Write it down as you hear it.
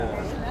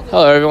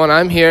Hello, everyone.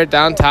 I'm here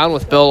downtown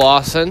with Bill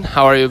Lawson.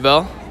 How are you,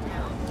 Bill?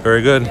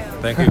 Very good.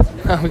 Thank you.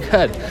 I'm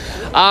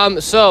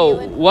good.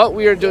 So what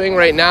we are doing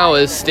right now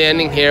is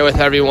standing here with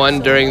everyone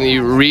during the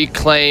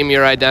Reclaim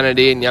Your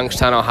Identity in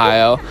Youngstown,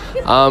 Ohio.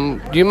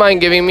 Do you mind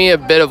giving me a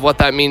bit of what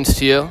that means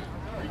to you?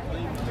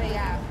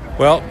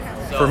 Well,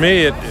 for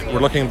me, we're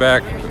looking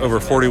back over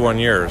 41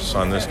 years.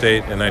 On this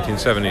date in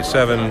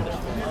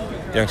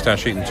 1977, Youngstown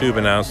Sheet and Tube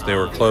announced they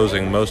were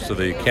closing most of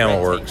the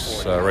Camel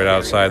Works right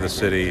outside the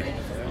city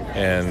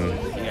and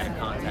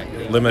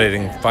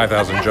eliminating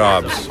 5,000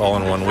 jobs all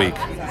in 1 week.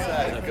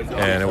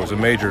 And it was a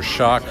major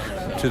shock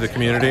to the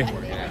community.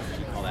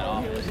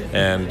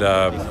 And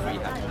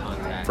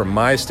from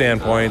my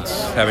standpoint,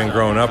 having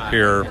grown up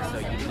here,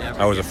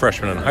 I was a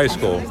freshman in high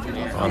school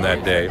on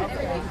that day.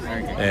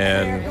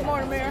 And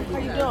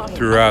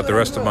throughout the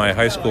rest of my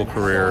high school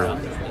career,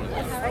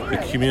 the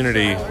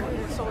community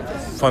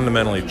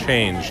fundamentally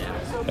changed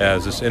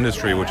as this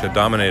industry, which had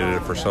dominated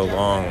it for so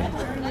long,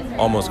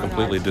 almost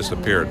completely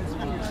disappeared.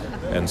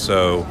 And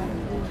so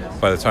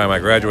by the time I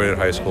graduated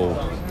high school,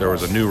 there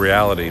was a new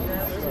reality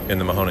in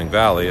the Mahoning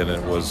Valley, and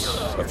it was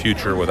a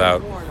future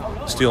without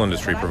steel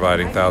industry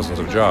providing thousands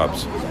of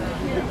jobs.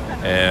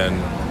 And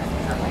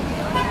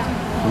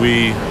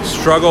we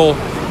struggle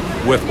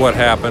with what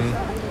happened.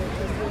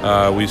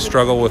 We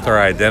struggle with our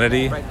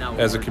identity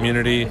as a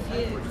community,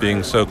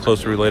 being so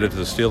closely related to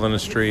the steel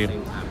industry.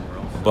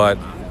 But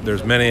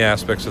there's many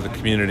aspects of the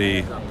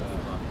community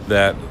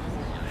that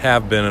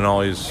have been and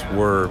always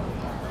were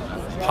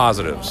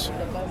positives.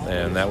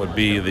 And that would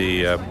be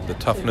the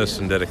toughness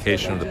and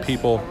dedication of the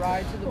people.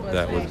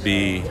 That would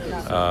be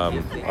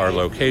our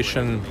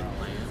location,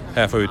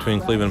 halfway between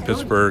Cleveland,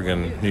 Pittsburgh,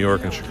 and New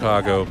York and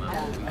Chicago.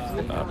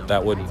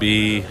 That would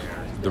be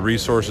the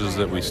resources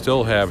that we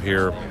still have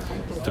here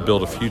to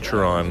build a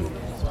future on.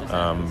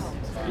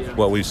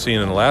 What we've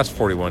seen in the last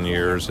 41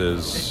 years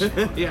is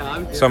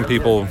some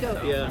people,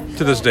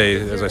 to this day,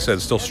 as I said,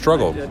 still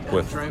struggle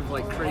with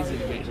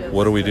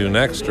what do we do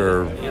next,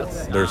 or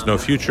there's no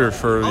future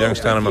for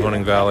Youngstown and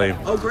Mahoning Valley.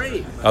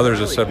 Others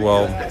have said,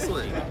 well,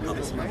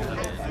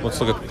 let's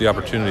look at the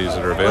opportunities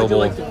that are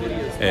available.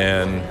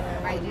 And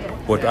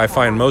what I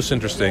find most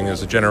interesting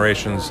is the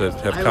generations that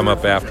have come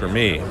up after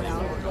me.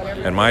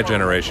 And my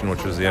generation,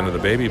 which was the end of the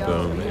baby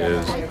boom,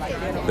 is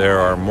there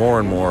are more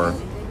and more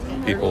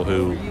people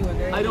who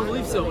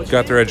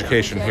got their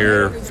education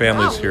here,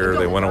 families here,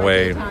 they went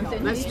away,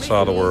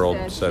 saw the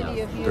world, said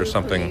there's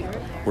something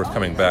worth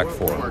coming back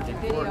for.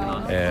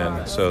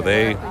 And so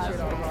they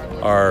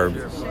are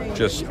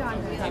just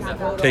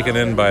taken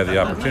in by the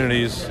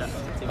opportunities.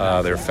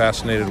 They're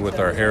fascinated with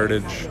our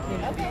heritage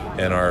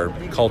and our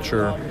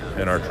culture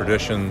and our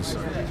traditions,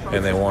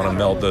 and they want to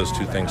meld those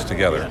two things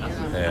together.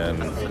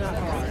 And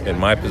in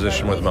my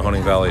position with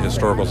Mahoning Valley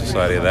Historical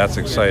Society, that's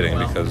exciting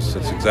because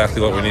it's exactly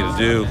what we need to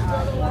do,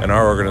 and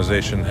our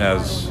organization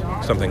has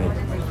something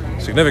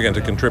significant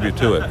to contribute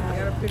to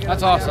it.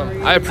 That's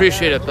awesome. I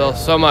appreciate it, Bill,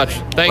 so much.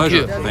 Thank Pleasure.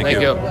 you.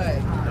 Thank you.